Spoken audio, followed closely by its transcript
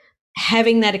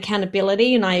having that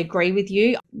accountability. And I agree with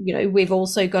you. You know, we've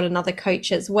also got another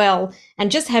coach as well.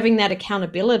 And just having that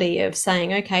accountability of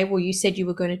saying, okay, well, you said you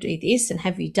were going to do this and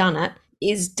have you done it,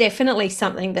 is definitely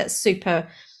something that's super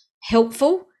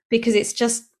helpful, because it's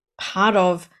just part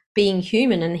of being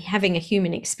human and having a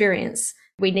human experience.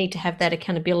 We need to have that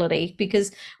accountability,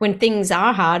 because when things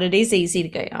are hard, it is easy to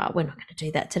go, oh, we're not going to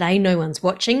do that today. No one's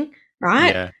watching,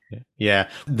 right? Yeah.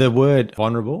 The word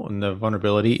vulnerable and the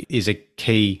vulnerability is a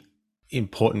key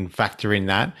important factor in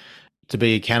that. To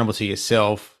be accountable to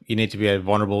yourself, you need to be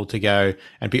vulnerable to go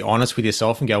and be honest with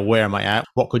yourself and go, where am I at?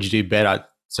 What could you do better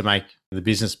to make the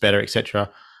business better, etc.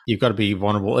 You've got to be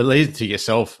vulnerable, at least to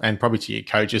yourself and probably to your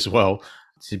coach as well,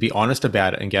 to be honest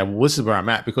about it and go, well, this is where I'm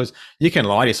at. Because you can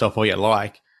lie to yourself all you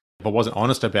like. If I wasn't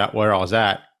honest about where I was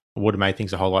at, it would have made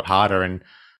things a whole lot harder, and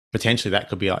potentially that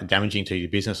could be like damaging to your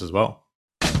business as well.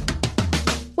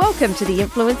 Welcome to the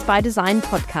Influence by Design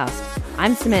podcast.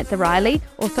 I'm Samantha Riley,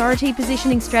 Authority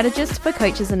Positioning Strategist for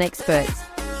coaches and experts.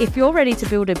 If you're ready to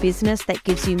build a business that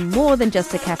gives you more than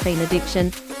just a caffeine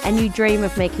addiction, and you dream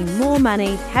of making more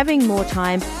money, having more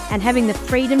time, and having the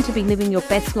freedom to be living your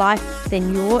best life,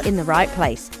 then you're in the right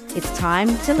place. It's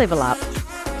time to level up.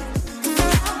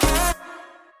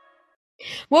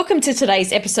 Welcome to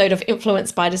today's episode of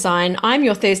Influence by Design. I'm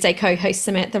your Thursday co-host,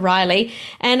 Samantha Riley,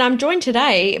 and I'm joined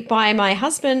today by my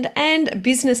husband and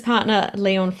business partner,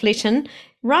 Leon Flitton,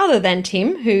 rather than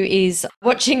Tim, who is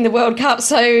watching the World Cup.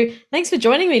 So thanks for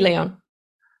joining me, Leon.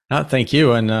 Thank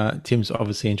you. And Tim's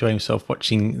obviously enjoying himself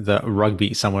watching the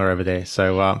rugby somewhere over there.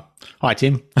 So hi,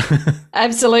 Tim.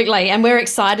 Absolutely. And we're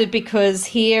excited because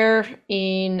here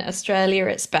in Australia,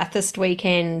 it's Bathurst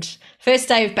weekend. First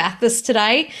day of Bathurst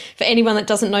today. For anyone that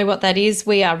doesn't know what that is,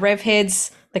 we are rev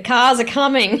heads. The cars are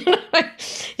coming.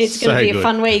 It's going to be a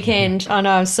fun weekend. I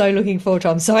know. I'm so looking forward to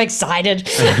it. I'm so excited.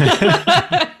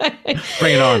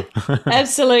 Bring it on.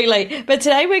 Absolutely. But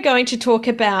today we're going to talk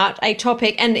about a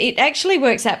topic, and it actually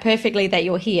works out perfectly that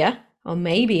you're here. Or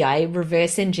maybe I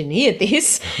reverse engineered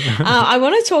this. I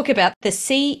want to talk about the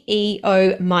CEO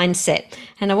mindset.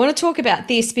 And I want to talk about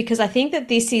this because I think that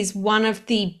this is one of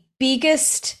the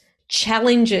biggest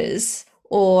challenges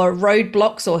or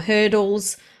roadblocks or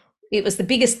hurdles. It was the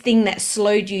biggest thing that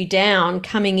slowed you down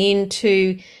coming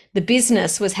into the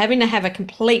business, was having to have a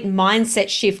complete mindset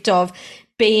shift of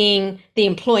being the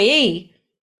employee.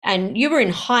 And you were in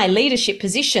high leadership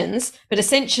positions, but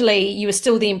essentially you were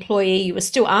still the employee. You were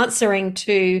still answering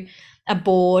to a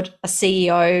board, a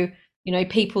CEO,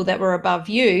 people that were above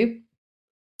you,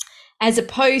 as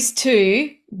opposed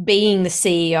to being the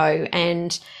CEO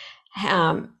and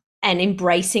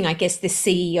embracing, I guess, the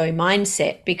CEO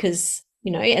mindset. Because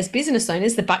as business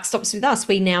owners, the buck stops with us.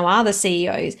 We now are the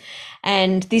CEOs.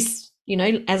 And this,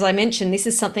 as I mentioned, this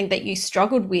is something that you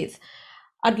struggled with.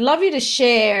 I'd love you to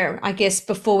share, I guess,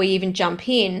 before we even jump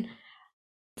in,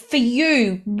 for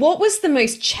you, what was the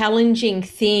most challenging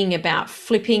thing about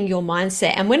flipping your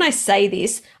mindset? And when I say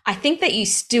this, I think that you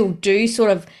still do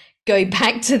sort of go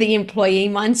back to the employee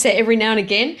mindset every now and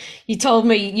again. You told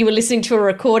me you were listening to a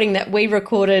recording that we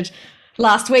recorded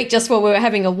last week just while we were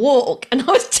having a walk, and I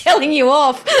was telling you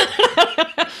off.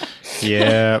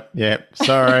 Yeah.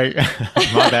 Sorry.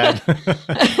 My bad.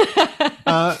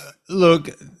 Look,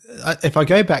 if I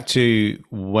go back to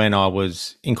when I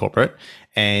was in corporate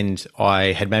and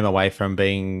I had made my way from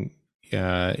being,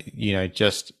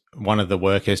 just one of the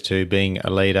workers to being a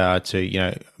leader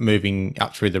to, moving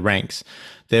up through the ranks,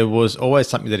 there was always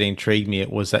something that intrigued me. It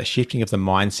was that shifting of the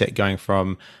mindset, going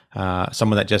from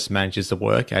someone that just manages the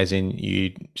work, as in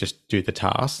you just do the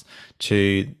tasks,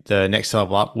 to the next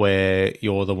level up where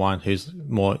you're the one who's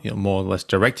more or less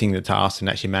directing the tasks and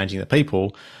actually managing the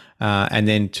people. And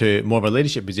then to more of a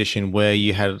leadership position where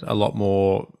you had a lot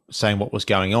more saying what was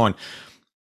going on.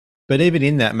 But even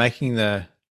in that, making the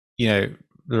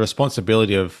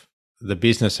responsibility of the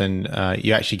business and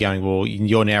you actually going, well,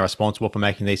 you're now responsible for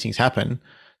making these things happen.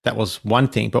 That was one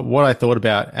thing. But what I thought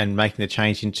about and making the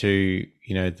change into,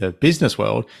 the business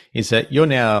world is that you're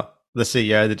now the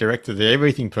CEO, the director, the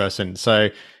everything person. So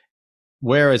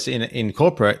whereas in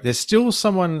corporate, there's still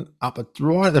someone up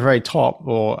right at the very top,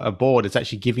 or a board that's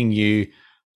actually giving you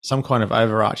some kind of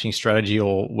overarching strategy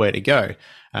or where to go.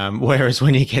 Whereas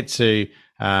when you get to,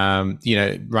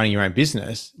 running your own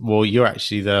business, well, you're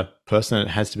actually the person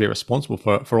that has to be responsible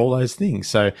for all those things.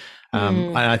 So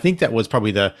and I think that was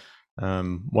probably the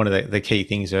one of the key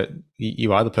things, that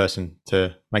you are the person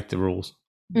to make the rules.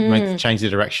 Change the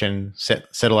direction, set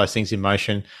all those things in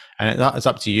motion, and it's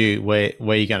up to you where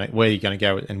you're going to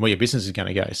go and where your business is going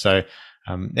to go. So,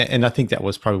 and I think that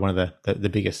was probably one of the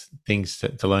biggest things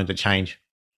to learn to change.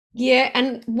 Yeah,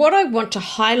 and what I want to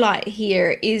highlight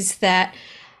here is that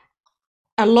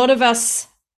a lot of us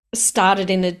started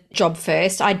in a job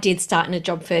first. I did start in a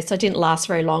job first. I didn't last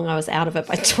very long. I was out of it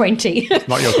by 20.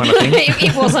 Not your kind of thing.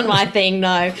 It wasn't my thing,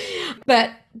 no.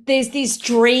 But there's this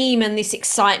dream and this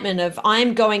excitement of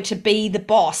I'm going to be the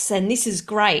boss and this is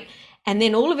great. And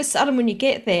then all of a sudden, when you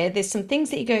get there, there's some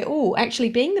things that you go, oh, actually,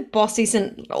 being the boss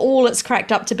isn't all it's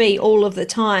cracked up to be all of the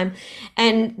time.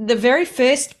 And the very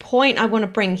first point I want to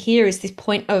bring here is this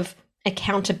point of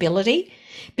accountability.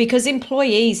 Because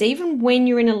employees, even when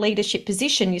you're in a leadership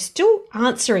position, you're still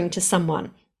answering to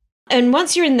someone. And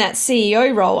once you're in that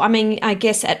CEO role, I mean, I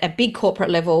guess at a big corporate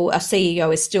level, a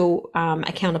CEO is still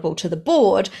accountable to the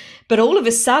board. But all of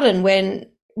a sudden, when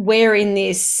we're in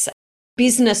this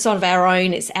business of our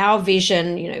own, it's our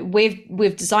vision, you know,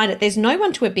 we've designed it, there's no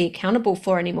one to be accountable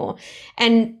for anymore.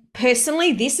 And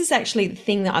personally, this is actually the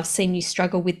thing that I've seen you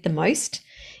struggle with the most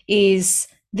is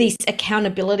this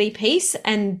accountability piece.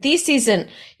 And this isn't,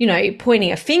 you know,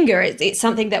 pointing a finger. It's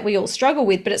something that we all struggle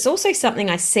with, but it's also something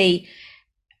I see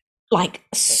like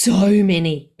so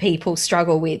many people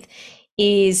struggle with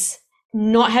is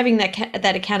not having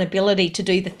that accountability to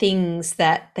do the things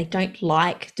that they don't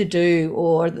like to do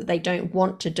or that they don't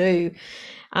want to do.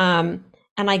 And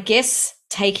I guess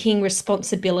taking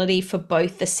responsibility for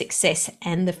both the success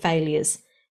and the failures.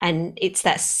 And it's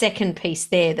that second piece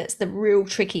there that's the real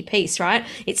tricky piece, right?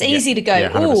 It's easy to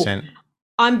go, oh,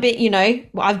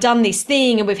 I've done this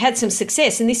thing and we've had some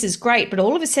success and this is great. But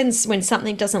all of a sudden, when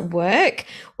something doesn't work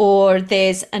or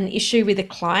there's an issue with a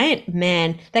client,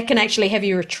 man, that can actually have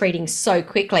you retreating so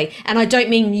quickly. And I don't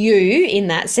mean you in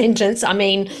that sentence. I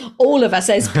mean, all of us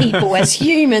as people, as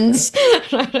humans.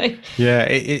 Yeah,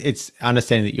 it's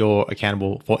understanding that you're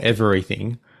accountable for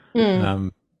everything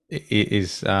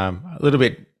is a little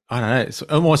bit, I don't know, it's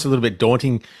almost a little bit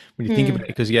daunting when you think about it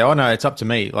because, yeah, oh no, it's up to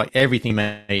me. Like everything,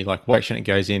 me, like what action it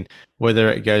goes in, whether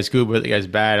it goes good, whether it goes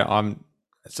bad, I'm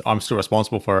still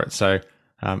responsible for it. So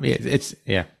it is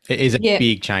a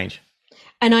big change.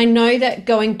 And I know that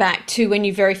going back to when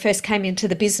you very first came into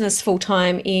the business full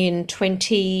time in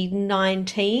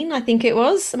 2019, I think it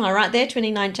was, am I right there,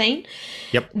 2019?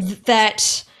 Yep.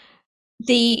 That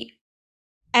the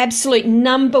absolute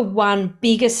number one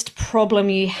biggest problem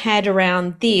you had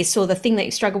around this, or the thing that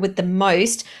you struggled with the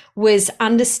most, was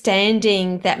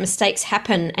understanding that mistakes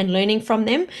happen and learning from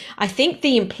them. I think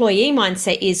the employee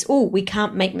mindset is, oh, we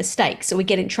can't make mistakes or we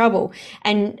get in trouble.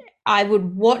 And I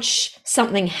would watch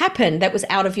something happen that was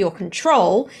out of your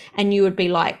control and you would be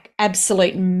like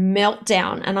absolute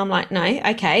meltdown. And I'm like, no,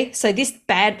 okay, so this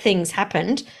bad thing's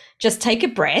happened. Just take a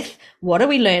breath. What do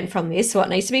we learn from this? What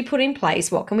needs to be put in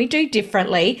place? What can we do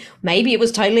differently? Maybe it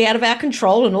was totally out of our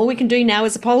control and all we can do now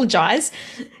is apologize.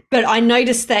 But I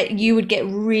noticed that you would get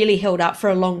really held up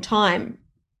for a long time,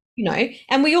 you know,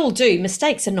 and we all do.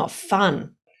 Mistakes are not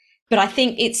fun. But I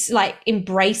think it's like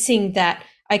embracing that,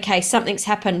 okay, something's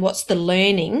happened. What's the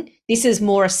learning? This is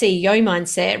more a CEO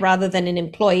mindset rather than an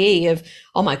employee of,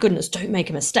 oh my goodness, don't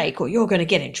make a mistake or you're going to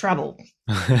get in trouble.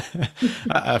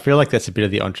 I feel like that's a bit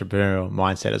of the entrepreneurial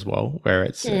mindset as well, where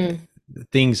it's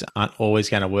things aren't always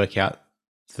going to work out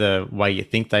the way you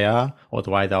think they are or the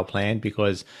way they'll plan,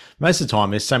 because most of the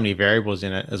time there's so many variables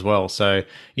in it as well. So,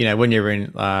 you know, when you're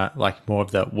in like more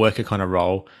of the worker kind of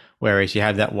role, whereas you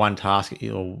have that one task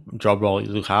or job role you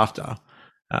look after,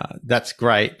 that's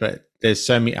great, but there's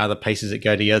so many other pieces that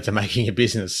go together to making a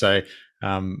business. So,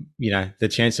 you know, the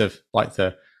chance of like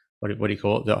what do you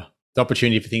call it? The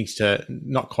opportunity for things to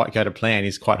not quite go to plan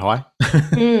is quite high.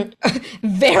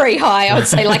 Very high. I would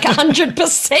say like 100%.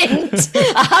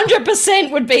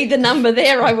 100% would be the number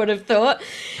there, I would have thought.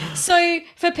 So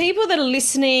for people that are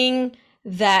listening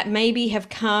that maybe have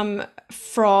come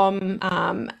from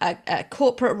a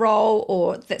corporate role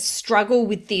or that struggle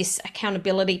with this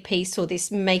accountability piece or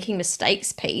this making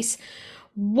mistakes piece,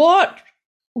 what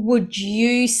would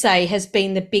you say has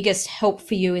been the biggest help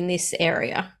for you in this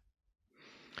area?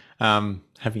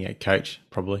 Having a coach,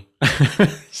 probably.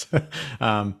 So,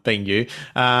 being you.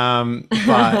 But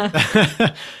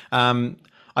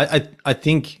I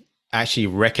think actually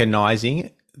recognizing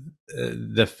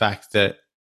the fact that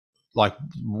like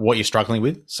what you're struggling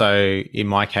with. So in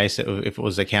my case, if it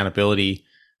was accountability,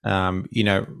 you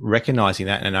know, recognizing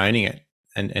that and owning it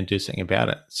and do something about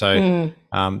it. So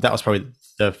that was probably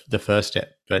the first step.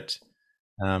 But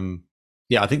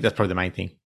yeah, I think that's probably the main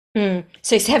thing. So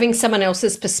it's having someone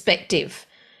else's perspective.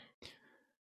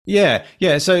 Yeah.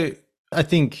 So I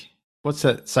think what's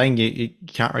that saying? You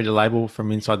can't read a label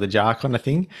from inside the jar kind of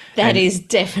thing. That is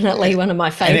definitely one of my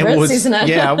favorites, isn't it?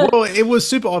 Yeah, well, it was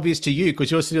super obvious to you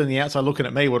because you're sitting on the outside looking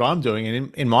at me, what I'm doing.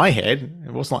 And in my head,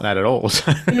 it wasn't like that at all.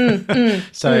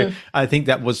 So, I think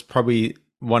that was probably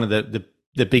one of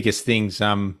the biggest things.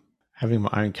 Having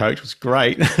my own coach was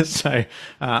great. So,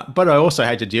 but I also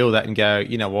had to deal with that and go,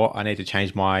 you know what, I need to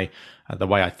change the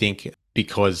way I think,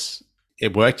 because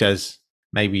it worked as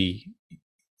maybe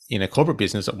in a corporate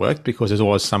business, it worked because there's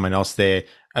always someone else there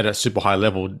at a super high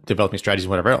level developing strategies and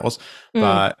whatever else.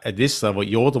 But at this level,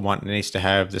 you're the one that needs to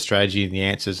have the strategy and the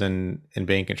answers and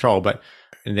be in control.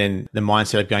 And then the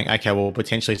mindset of going, okay, well,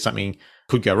 potentially something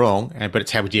could go wrong, but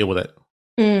it's how we deal with it.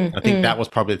 I think that was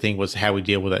probably the thing, was how we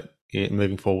deal with it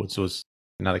moving forwards was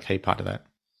another key part of that.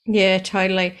 Yeah,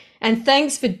 totally. And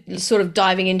thanks for sort of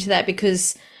diving into that,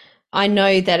 because I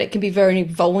know that it can be very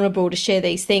vulnerable to share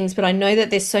these things, but I know that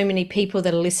there's so many people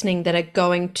that are listening that are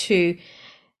going to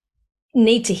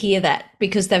need to hear that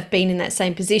because they've been in that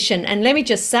same position. And let me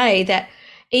just say that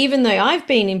even though I've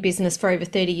been in business for over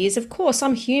 30 years, of course,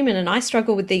 I'm human and I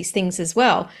struggle with these things as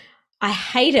well. I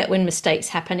hate it when mistakes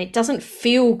happen. It doesn't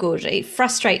feel good. It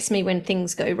frustrates me when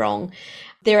things go wrong.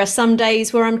 There are some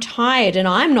days where I'm tired and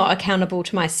I'm not accountable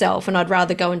to myself and I'd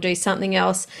rather go and do something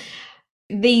else.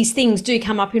 These things do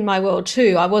come up in my world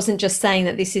too. I wasn't just saying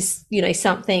that this is,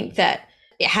 something that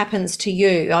it happens to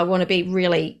you. I want to be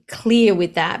really clear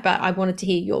with that, but I wanted to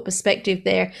hear your perspective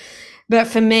there. But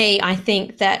for me, I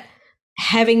think that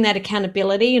having that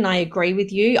accountability, and I agree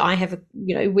with you, I have,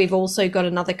 we've also got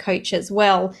another coach as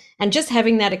well. And just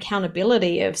having that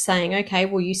accountability of saying, okay,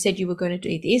 well, you said you were going to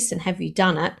do this and have you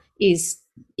done it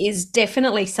is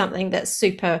definitely something that's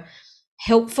super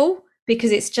helpful,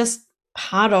 because it's just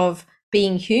part of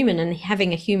being human and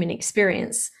having a human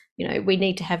experience. We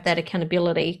need to have that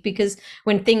accountability, because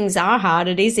when things are hard,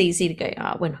 it is easy to go,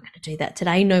 oh, we're not going to do that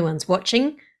today. No one's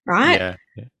watching, right?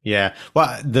 Yeah.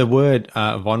 Well, the word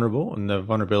vulnerable and the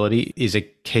vulnerability is a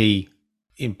key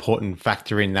important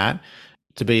factor in that.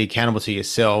 To be accountable to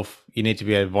yourself, you need to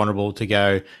be vulnerable to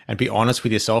go and be honest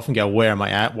with yourself and go, where am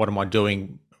I at? What am I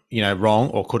doing, wrong,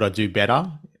 or could I do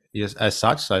better as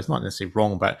such? So it's not necessarily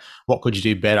wrong, but what could you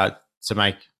do better to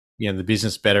make the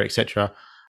business better, etc.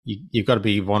 You've got to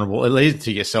be vulnerable, at least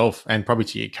to yourself and probably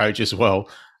to your coach as well,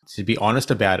 to be honest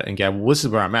about it and go, well, this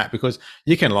is where I'm at, because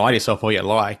you can lie to yourself all you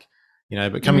like,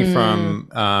 but coming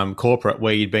from corporate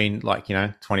where you'd been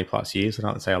 20 plus years, I don't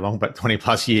want to say how long, but 20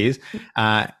 plus years,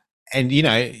 and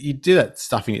you do that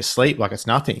stuff in your sleep like it's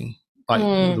nothing,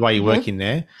 the way you work in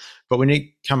there. But when you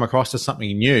come across to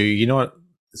something new,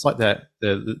 it's like the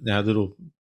little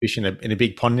fish in a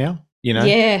big pond now.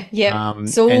 Yeah.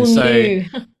 It's all new.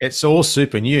 It's all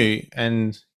super new,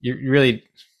 and you really,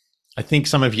 I think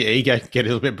some of your ego can get a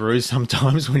little bit bruised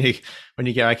sometimes when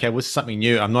you go, okay, what's something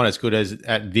new? I'm not as good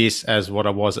at this as what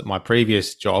I was at my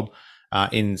previous job,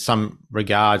 in some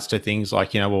regards to things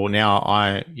like, well, now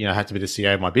I have to be the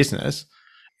CEO of my business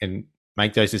and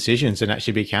make those decisions and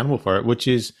actually be accountable for it, which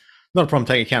is not a problem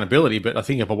taking accountability. But I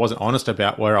think if I wasn't honest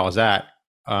about where I was at,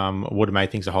 it would have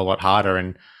made things a whole lot harder,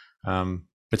 and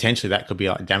potentially that could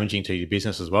be damaging to your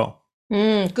business as well.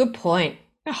 Good point.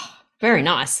 Oh, very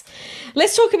nice.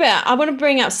 Let's talk about, I want to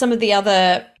bring up some of the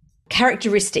other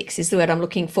characteristics is the word I'm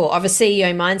looking for, of a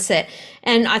CEO mindset.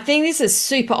 And I think this is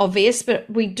super obvious, but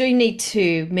we do need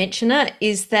to mention it,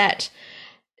 is that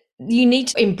you need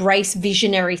to embrace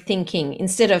visionary thinking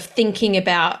instead of thinking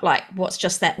about what's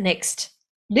just that next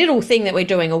little thing that we're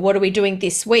doing, or what are we doing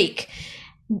this week?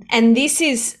 And this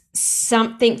is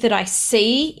something that I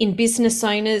see in business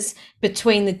owners,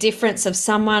 between the difference of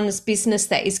someone's business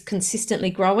that is consistently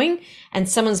growing and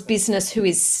someone's business who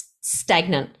is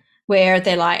stagnant, where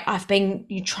they're like,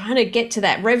 you're trying to get to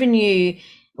that revenue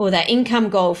or that income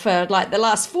goal for the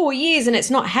last 4 years and it's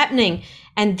not happening.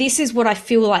 And this is what I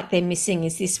feel like they're missing,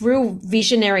 is this real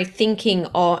visionary thinking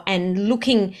and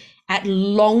looking at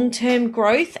long-term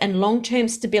growth and long-term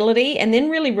stability, and then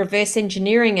really reverse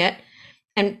engineering it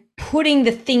and putting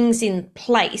the things in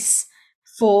place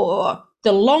for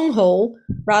the long haul,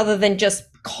 rather than just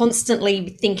constantly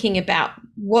thinking about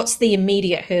what's the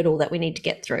immediate hurdle that we need to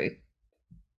get through.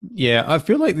 Yeah, I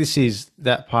feel like this is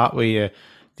that part where you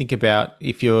think about,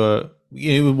 if you're,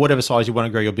 whatever size you want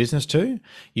to grow your business to,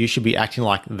 you should be acting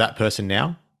like that person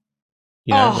now.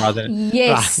 Rather than,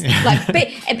 yes,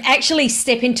 actually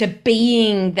step into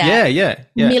being that $1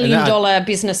 million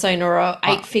business owner or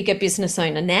 8-figure business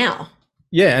owner now.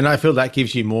 Yeah, and I feel that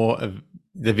gives you more of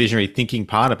the visionary thinking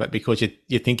part of it, because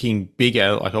you're thinking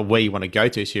bigger, where you want to go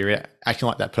to. So you're acting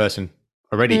like that person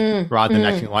already, rather than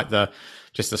acting like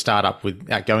just the startup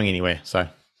without going anywhere. So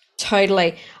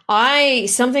totally.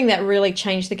 Something that really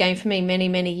changed the game for me many,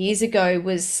 many years ago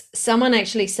was someone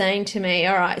actually saying to me,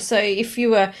 all right, so if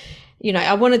you were,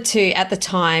 I wanted to, at the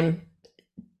time,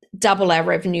 double our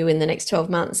revenue in the next 12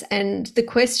 months. And the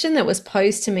question that was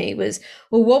posed to me was,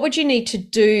 well, what would you need to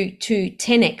do to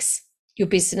 10x your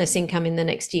business income in the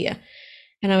next year?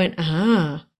 And I went,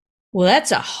 well,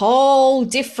 that's a whole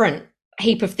different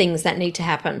heap of things that need to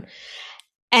happen.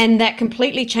 And that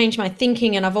completely changed my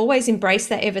thinking. And I've always embraced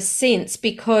that ever since,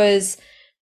 because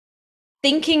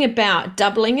thinking about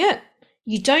doubling it,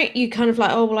 you kind of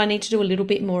like, oh, well, I need to do a little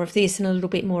bit more of this and a little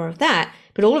bit more of that.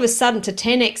 But all of a sudden to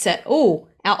 10x it,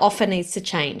 our offer needs to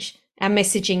change. Our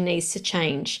messaging needs to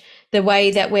change. The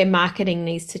way that we're marketing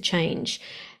needs to change.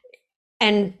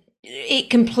 And it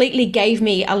completely gave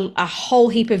me a whole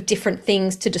heap of different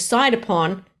things to decide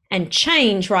upon and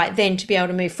change right then to be able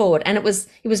to move forward. And it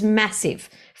was massive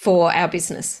for our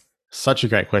business. Such a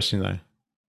great question,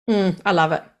 though. I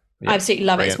love it. I absolutely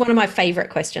love it. It's one of my favorite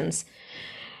questions.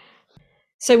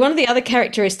 So one of the other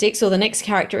characteristics, or the next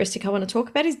characteristic I want to talk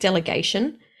about, is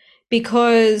delegation,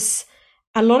 because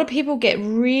a lot of people get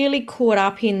really caught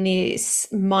up in this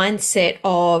mindset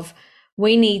of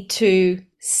we need to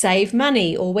save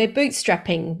money, or we're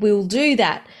bootstrapping. We'll do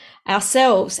that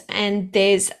ourselves. And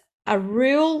there's a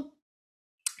real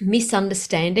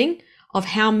misunderstanding of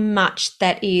how much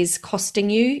that is costing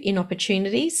you in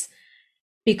opportunities,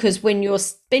 because when you're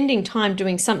spending time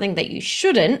doing something that you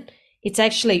shouldn't, it's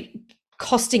actually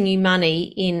costing you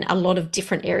money in a lot of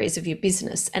different areas of your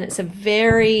business. And it's a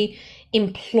very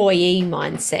employee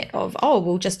mindset of, oh,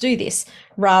 we'll just do this,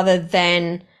 rather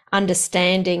than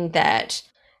understanding that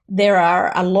there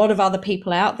are a lot of other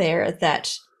people out there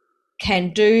that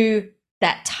can do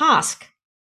that task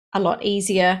a lot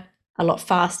easier, a lot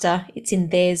faster. It's in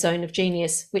their zone of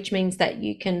genius, which means that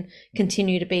you can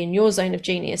continue to be in your zone of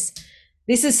genius.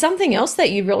 This is something else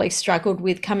that you really struggled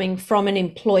with coming from an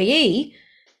employee.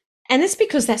 And it's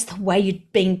because that's the way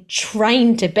you've been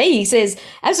trained to be. He says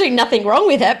absolutely nothing wrong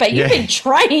with it, but you've been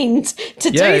trained to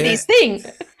do these things.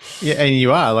 Yeah, and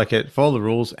you are like follow the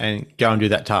rules and go and do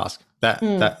that task. That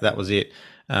was it.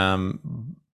 But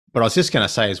I was just going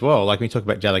to say as well, like when we talk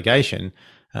about delegation,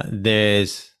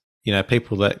 there's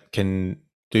people that can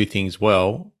do things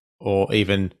well, or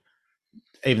even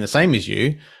the same as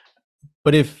you.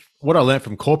 But what I learned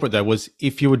from corporate though was,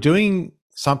 if you were doing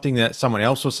something that someone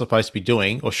else was supposed to be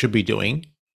doing, or should be doing,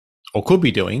 or could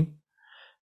be doing,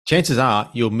 chances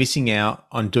are you're missing out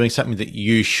on doing something that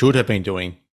you should have been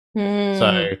doing.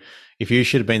 So if you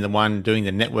should have been the one doing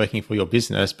the networking for your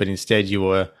business, but instead you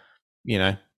were,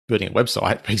 building a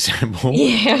website, for example,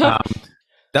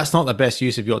 that's not the best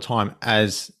use of your time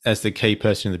as the key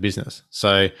person in the business.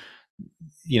 So,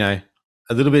 a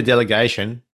little bit of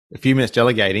delegation, a few minutes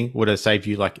delegating would have saved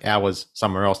you like hours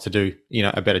somewhere else to do,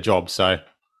 a better job. So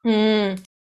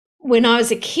when I was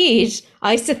a kid,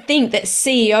 I used to think that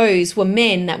CEOs were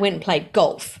men that went and played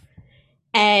golf.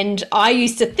 And I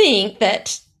used to think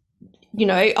that,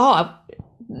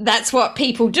 that's what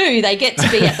people do. They get to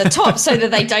be at the top so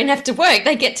that they don't have to work.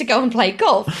 They get to go and play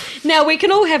golf. Now, we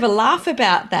can all have a laugh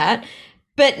about that,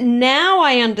 but now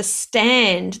I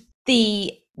understand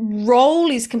the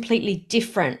role is completely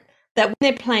different. That when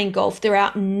they're playing golf, they're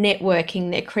out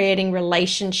networking, they're creating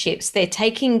relationships, they're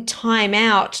taking time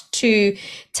out to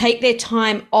take their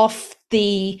time off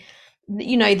the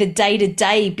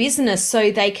day-to-day business, so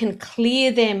they can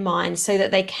clear their mind, so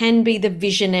that they can be the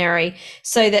visionary,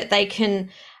 so that they can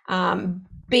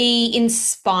be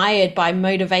inspired by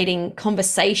motivating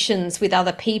conversations with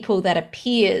other people that are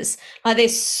peers. Like,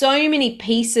 there's so many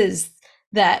pieces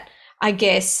that I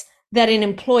guess that an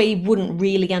employee wouldn't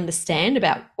really understand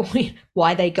about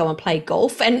why they go and play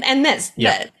golf. And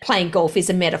that playing golf is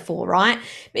a metaphor, right?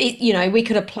 We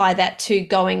could apply that to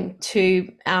going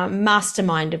to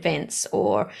mastermind events,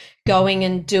 or going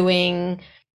and doing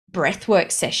breathwork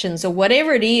sessions, or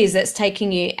whatever it is that's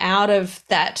taking you out of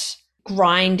that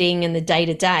grinding and the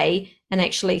day-to-day, and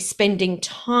actually spending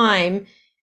time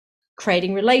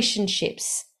creating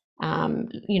relationships,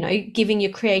 giving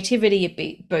your creativity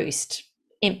a boost,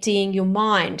 emptying your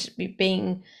mind,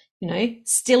 being,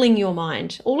 stilling your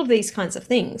mind, all of these kinds of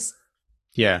things.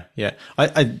 Yeah.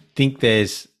 I think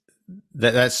that's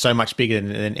so much bigger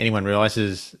than anyone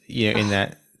realizes, in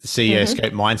that CEO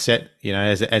scope mindset,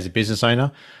 as a business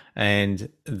owner, and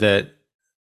that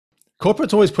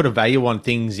corporates always put a value on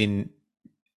things in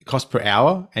cost per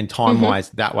hour and time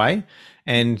wise that way.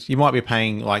 And you might be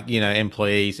paying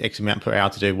employees X amount per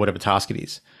hour to do whatever task it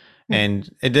is.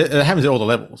 And it happens at all the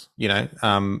levels,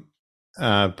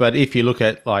 but if you look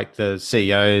at like the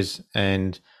CEOs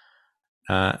and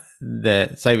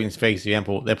the savings, for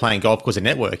example, they're playing golf because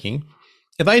they're networking.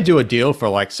 If they do a deal for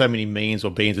like so many millions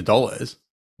or billions of dollars,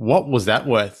 what was that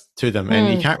worth to them?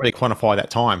 And you can't really quantify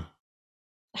that time.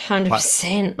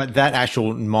 100%. But that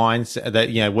actual mindset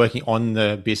that, working on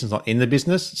the business, not in the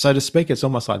business, so to speak, it's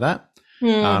almost like that,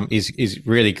 is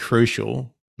really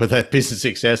crucial for that business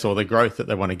success or the growth that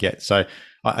they want to get. So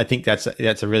I think that's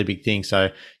a really big thing. So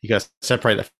you got to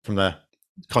separate that from the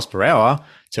cost per hour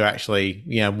to actually,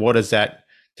 what does that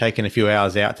taking a few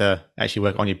hours out to actually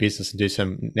work on your business and do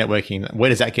some networking? Where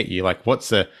does that get you? Like, what's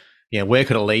the, where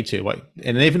could it lead to? Like,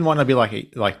 and it even want to be like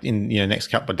in, next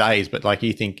couple of days, but like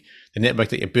you think the network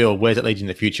that you build, where's it lead you in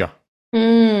the future?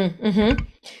 Mm-hmm.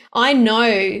 I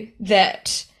know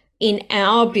that in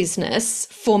our business,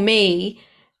 for me,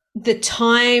 the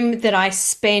time that I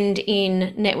spend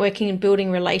in networking and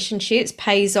building relationships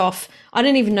pays off. I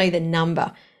don't even know the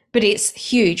number, but it's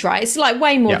huge, right? It's like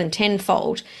way more than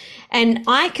tenfold. And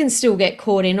I can still get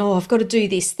caught in, I've got to do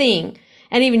this thing.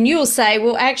 And even you'll say,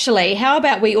 well, actually, how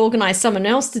about we organize someone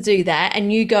else to do that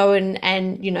and you go and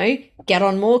get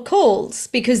on more calls,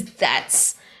 because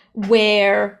that's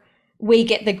where we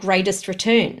get the greatest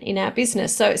return in our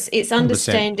business. So it's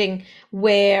understanding 100%.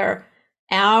 Where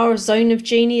our zone of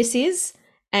genius is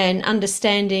and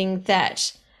understanding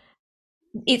that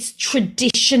it's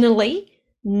traditionally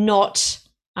not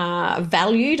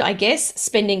valued, I guess,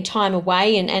 spending time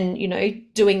away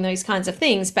and doing those kinds of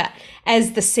things. But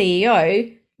as the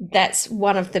CEO, that's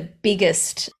one of the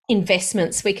biggest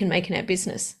investments we can make in our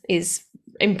business, is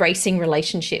embracing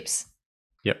relationships.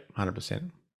 Yep,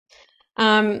 100%.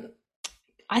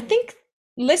 I think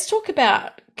let's talk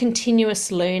about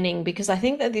continuous learning, because I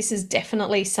think that this is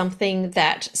definitely something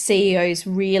that CEOs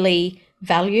really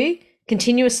value.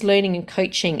 Continuous learning and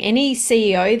coaching. Any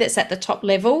CEO that's at the top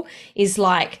level is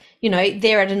like,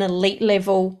 they're at an elite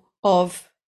level of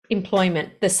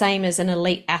employment, the same as an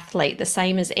elite athlete, the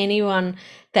same as anyone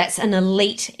that's an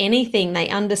elite anything. They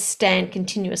understand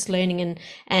continuous learning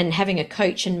and having a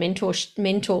coach and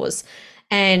mentors.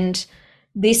 And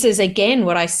this is, again,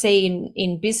 what I see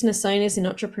in business owners and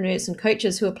entrepreneurs and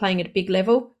coaches who are playing at a big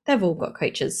level. They've all got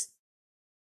coaches.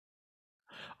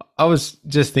 I was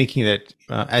just thinking that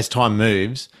as time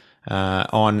moves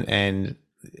on, and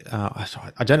I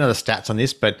don't know the stats on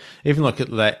this, but even look at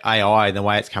the AI and the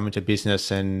way it's come into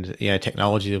business and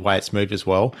technology, the way it's moved as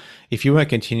well. If you weren't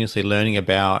continuously learning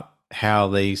about how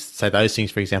those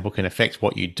things, for example, can affect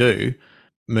what you do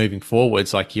moving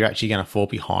forwards, like you're actually going to fall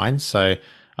behind. So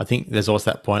I think there's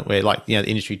also that point where the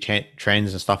industry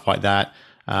trends and stuff like that.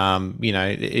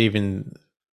 Even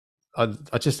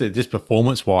I just said this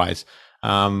performance wise.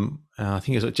 I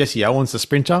think it was Jesse Owens, the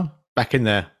sprinter, back in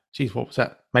what was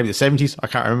that? Maybe the 70s. I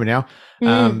can't remember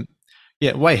now.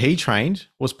 The way he trained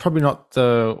was probably not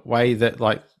the way that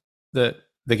that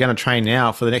they're going to train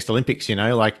now for the next Olympics. It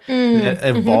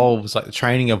evolves, like the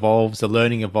training evolves, the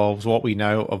learning evolves, what we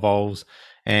know evolves.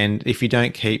 And if you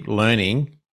don't keep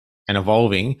learning and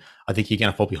evolving, I think you're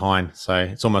going to fall behind. So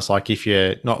it's almost like if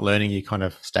you're not learning, you're kind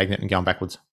of stagnant and going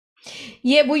backwards.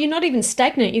 Yeah, well, you're not even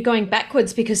stagnant, you're going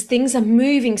backwards, because things are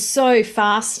moving so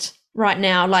fast right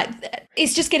now. Like,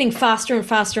 it's just getting faster and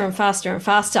faster and faster and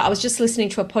faster. I was just listening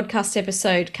to a podcast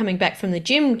episode coming back from the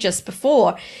gym just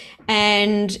before,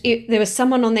 and there was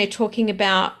someone on there talking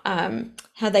about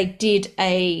how they did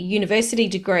a university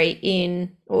degree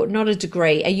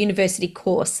a university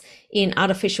course in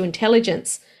artificial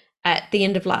intelligence at the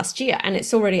end of last year, and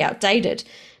it's already outdated.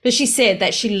 But she said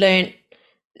that she learned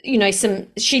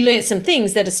some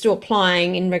things that are still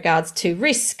applying in regards to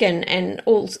risk and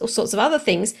all sorts of other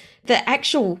things. The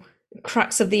actual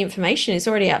crux of the information is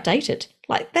already outdated.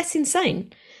 Like, that's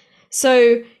insane.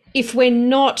 So if we're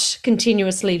not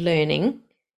continuously learning,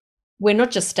 we're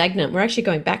not just stagnant, we're actually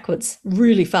going backwards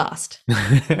really fast.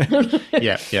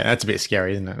 Yeah, that's a bit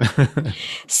scary, isn't it?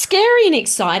 Scary and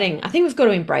exciting. I think we've got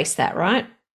to embrace that, right?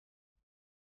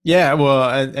 Yeah, well,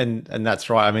 and that's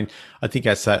right. I mean, I think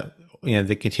that's that.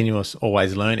 The continuous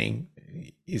always learning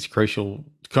is crucial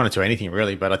kind of to anything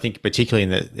really, but I think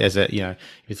particularly if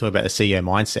you talk about the CEO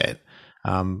mindset,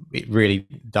 it really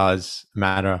does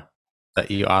matter that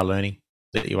you are learning,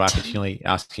 that you are continually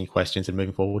asking questions and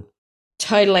moving forward.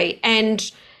 Totally.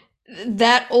 And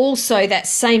that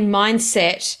same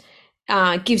mindset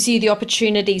gives you the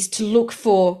opportunities to look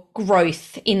for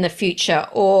growth in the future,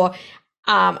 or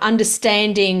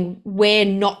understanding where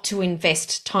not to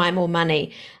invest time or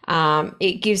money.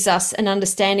 It gives us an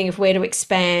understanding of where to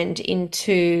expand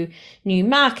into new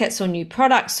markets or new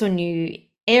products or new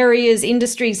areas,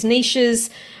 industries, niches.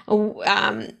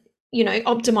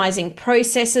 optimizing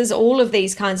processes, all of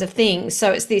these kinds of things.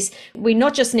 So it's this, we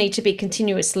not just need to be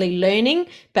continuously learning,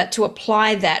 but to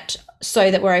apply that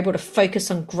so that we're able to focus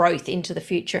on growth into the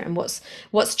future and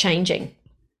what's changing.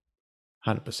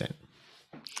 100%.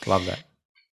 Love that.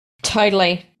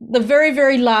 Totally. The very,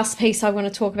 very last piece I want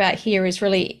to talk about here is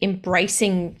really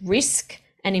embracing risk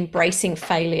and embracing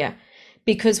failure.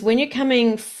 Because when you're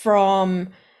coming from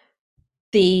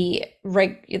the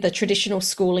traditional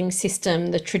schooling system,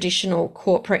 the traditional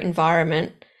corporate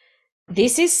environment,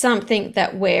 this is something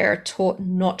that we're taught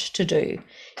not to do.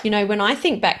 When I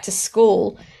think back to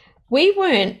school, we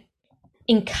weren't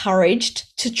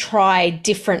encouraged to try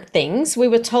different things. We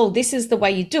were told this is the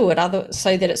way you do it,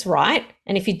 so that it's right.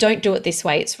 And if you don't do it this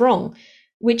way, it's wrong,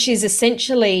 which is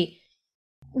essentially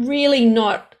really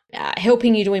not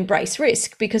helping you to embrace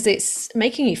risk, because it's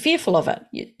making you fearful of it.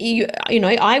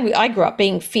 I grew up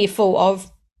being fearful of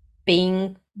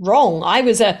being wrong. I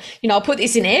was I'll put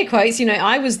this in air quotes,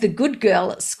 I was the good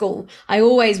girl at school. I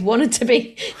always wanted to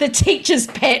be the teacher's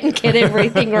pet and get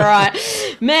everything right.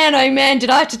 Man, oh man, did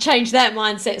I have to change that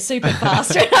mindset super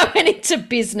fast when I went into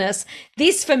business.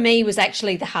 This for me was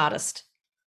actually the hardest.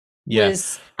 Yeah.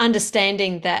 Was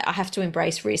understanding that I have to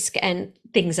embrace risk and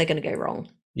things are going to go wrong.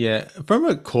 Yeah. From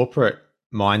a corporate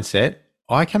mindset,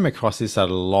 I came across this a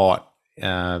lot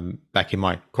back in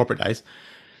my corporate days.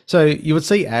 So you would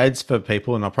see ads for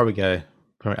people, and I'll probably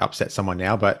upset someone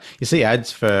now, but you see ads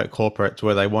for corporates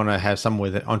where they want to have someone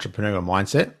with an entrepreneurial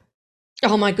mindset.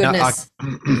 Oh my goodness.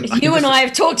 You and I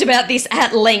have talked about this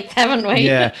at length, haven't we?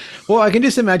 Yeah. Well, I can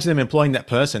just imagine them employing that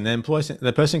person.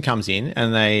 The person comes in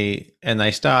and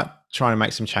they start trying to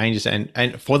make some changes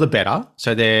and for the better.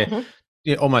 So they're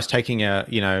almost taking a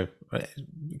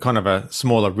kind of a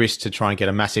smaller risk to try and get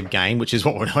a massive gain, which is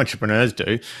what entrepreneurs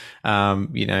do,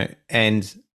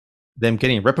 and them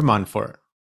getting a reprimand for it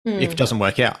if it doesn't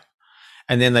work out.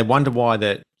 And then they wonder why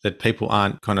that people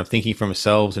aren't kind of thinking for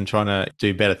themselves and trying to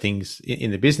do better things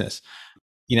in the business.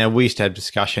 We used to have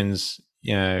discussions,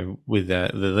 with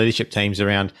the leadership teams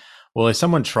around, well, if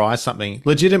someone tries something,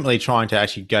 legitimately trying to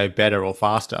actually go better or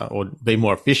faster or be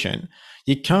more efficient,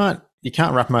 you can't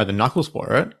wrap them over the knuckles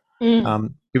for it.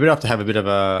 You would have to have a bit of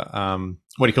a,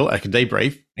 like a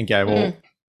debrief and go, well,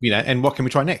 and what can we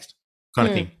try next kind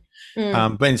of thing.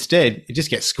 But instead, it just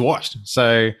gets squashed.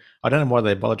 So I don't know why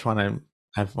they bother trying to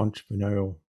have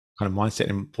entrepreneurial kind of mindset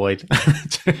employed.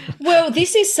 Well,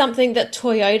 this is something that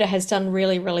Toyota has done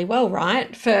really, really well,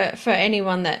 right? For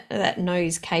anyone that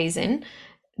knows Kaizen,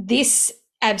 this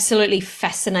absolutely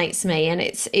fascinates me, and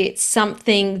it's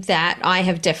something that I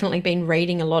have definitely been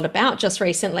reading a lot about just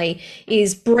recently,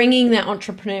 is bringing that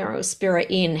entrepreneurial spirit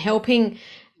in, helping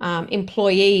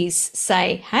employees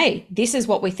say, hey, this is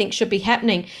what we think should be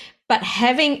happening, but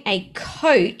having a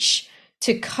coach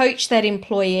to coach that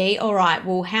employee. All right,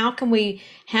 well, how can we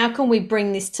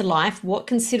bring this to life? What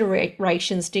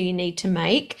considerations do you need to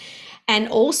make? And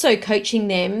also coaching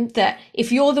them that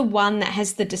if you're the one that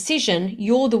has the decision,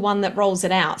 you're the one that rolls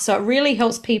it out. So it really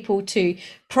helps people to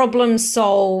problem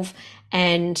solve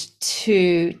and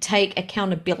to take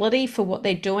accountability for what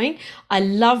they're doing. I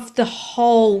love the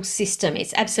whole system.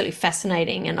 It's absolutely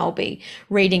fascinating, and I'll be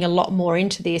reading a lot more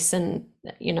into this. And,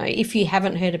 if you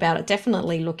haven't heard about it,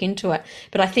 definitely look into it.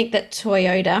 But I think that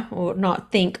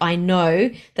I know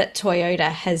that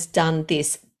Toyota has done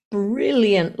this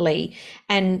brilliantly,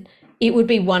 and it would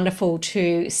be wonderful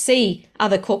to see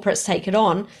other corporates take it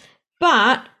on.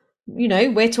 But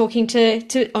we're talking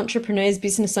to entrepreneurs,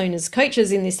 business owners,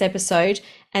 coaches in this episode,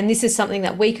 and this is something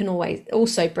that we can always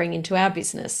also bring into our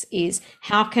business, is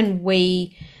how can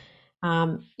we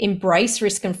embrace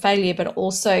risk and failure, but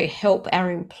also help our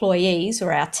employees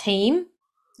or our team,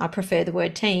 I prefer the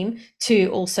word team, to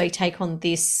also take on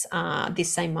this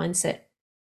same mindset.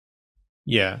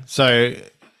 Yeah. So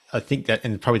I think that,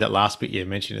 and probably that last bit you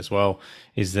mentioned as well,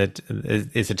 is that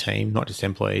it's a team, not just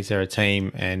employees. They're a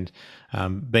team, and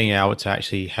being able to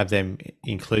actually have them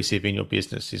inclusive in your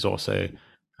business is also,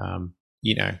 going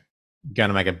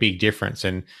to make a big difference.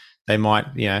 And they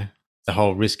might, the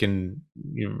whole risk and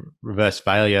reverse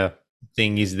failure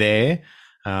thing is there,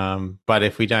 but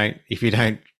if you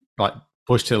don't like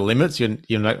push to the limits,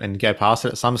 and go past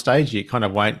it at some stage, you kind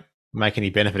of won't make any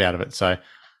benefit out of it. So.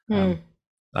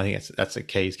 I think that's the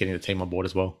key, is getting the team on board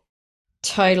as well.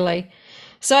 Totally.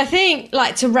 So I think,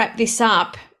 to wrap this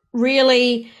up,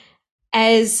 really,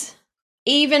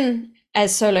 even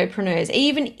as solopreneurs,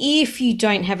 even if you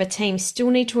don't have a team, still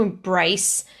need to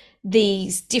embrace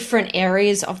these different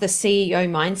areas of the CEO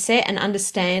mindset and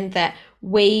understand that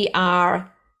we are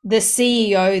the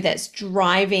CEO that's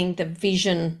driving the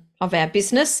vision of our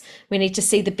business. We need to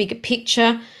see the bigger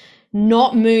picture.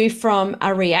 not move from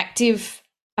a reactive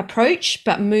approach,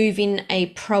 but move in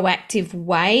a proactive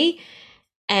way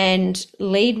and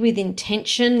lead with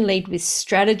intention, lead with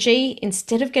strategy,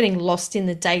 instead of getting lost in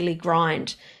the daily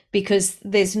grind, because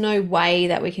there's no way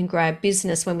that we can grow a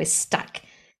business when we're stuck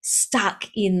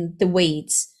in the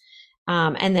weeds.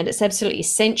 And that it's absolutely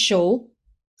essential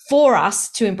for us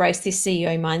to embrace this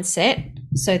CEO mindset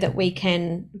so that we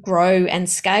can grow and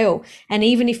scale. And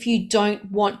even if you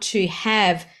don't want to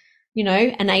have, you know,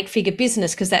 an 8-figure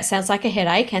business, because that sounds like a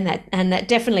headache, and that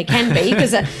definitely can be,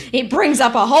 because it brings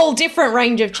up a whole different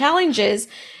range of challenges.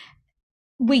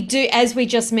 We do, as we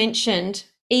just mentioned,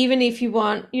 even if you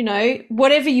want, you know,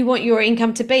 whatever you want your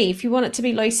income to be, if you want it to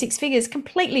be low 6 figures,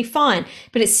 completely fine,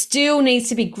 but it still needs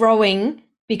to be growing,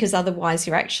 because otherwise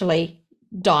you're actually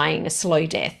dying a slow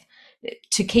death.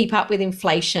 To keep up with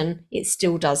inflation, it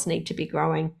still does need to be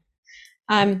growing.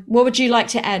 What would you like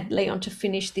to add, Leon, to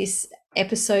finish this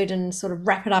episode and sort of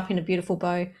wrap it up in a beautiful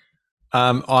bow?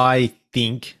 I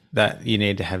think that you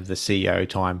need to have the CEO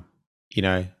time, you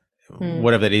know,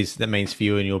 whatever that is, that means for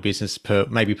you and your business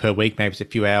maybe per week, maybe it's a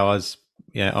few hours,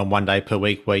 you know, on one day per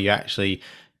week, where you actually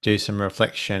do some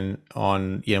reflection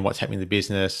on, you know, what's happening in the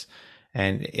business,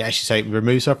 and actually say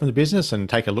remove yourself from the business and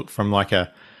take a look from like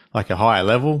a higher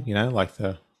level, you know, like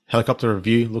the helicopter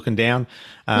view looking down,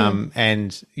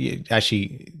 and you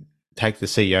actually take the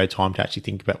CEO time to actually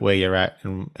think about where you're at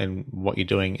and what you're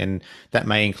doing. And that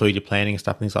may include your planning and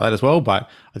stuff, things like that as well. But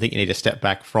I think you need to step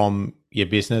back from your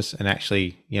business and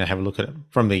actually, you know, have a look at it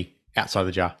from the outside of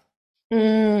the jar.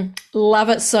 Love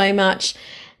it so much.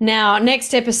 Now,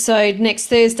 next episode, next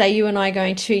Thursday, you and I are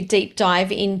going to deep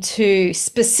dive into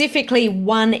specifically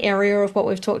one area of what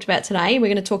we've talked about today. We're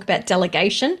going to talk about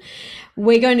delegation.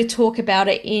 We're going to talk about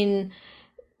it in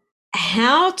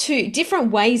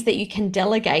different ways that you can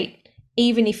delegate,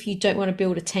 even if you don't want to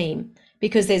build a team,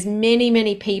 because there's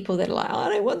many people that are like, I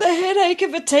don't want the headache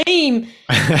of a team.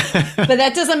 But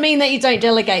that doesn't mean that you don't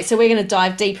delegate. So we're going to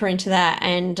dive deeper into that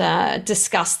and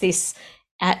discuss this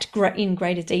in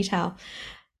greater detail.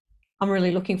 I'm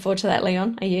really looking forward to that,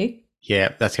 Leon. Are you?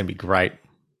 Yeah, that's going to be great.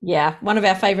 Yeah, one of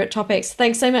our favorite topics.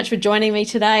 Thanks so much for joining me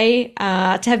today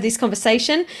to have this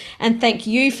conversation. And thank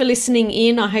you for listening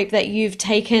in. I hope that you've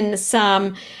taken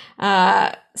some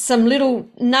little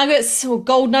nuggets or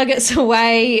gold nuggets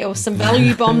away, or some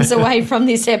value bombs away from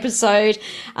this episode.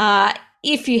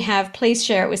 If you have, please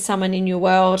share it with someone in your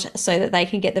world so that they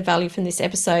can get the value from this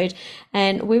episode.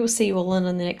 And we will see you all in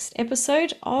the next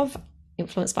episode of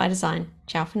Influence by Design.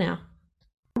 Ciao for now.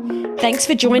 Thanks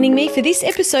for joining me for this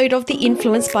episode of the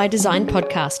Influence by Design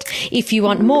podcast. If you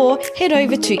want more, head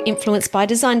over to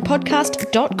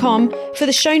influencebydesignpodcast.com for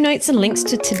the show notes and links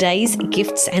to today's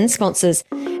gifts and sponsors.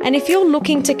 And if you're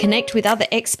looking to connect with other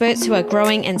experts who are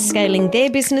growing and scaling their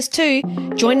business too,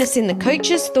 join us in the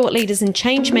Coaches, Thought Leaders and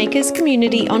Change Makers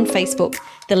community on Facebook.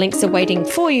 The links are waiting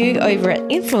for you over at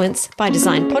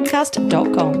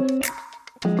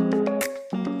influencebydesignpodcast.com.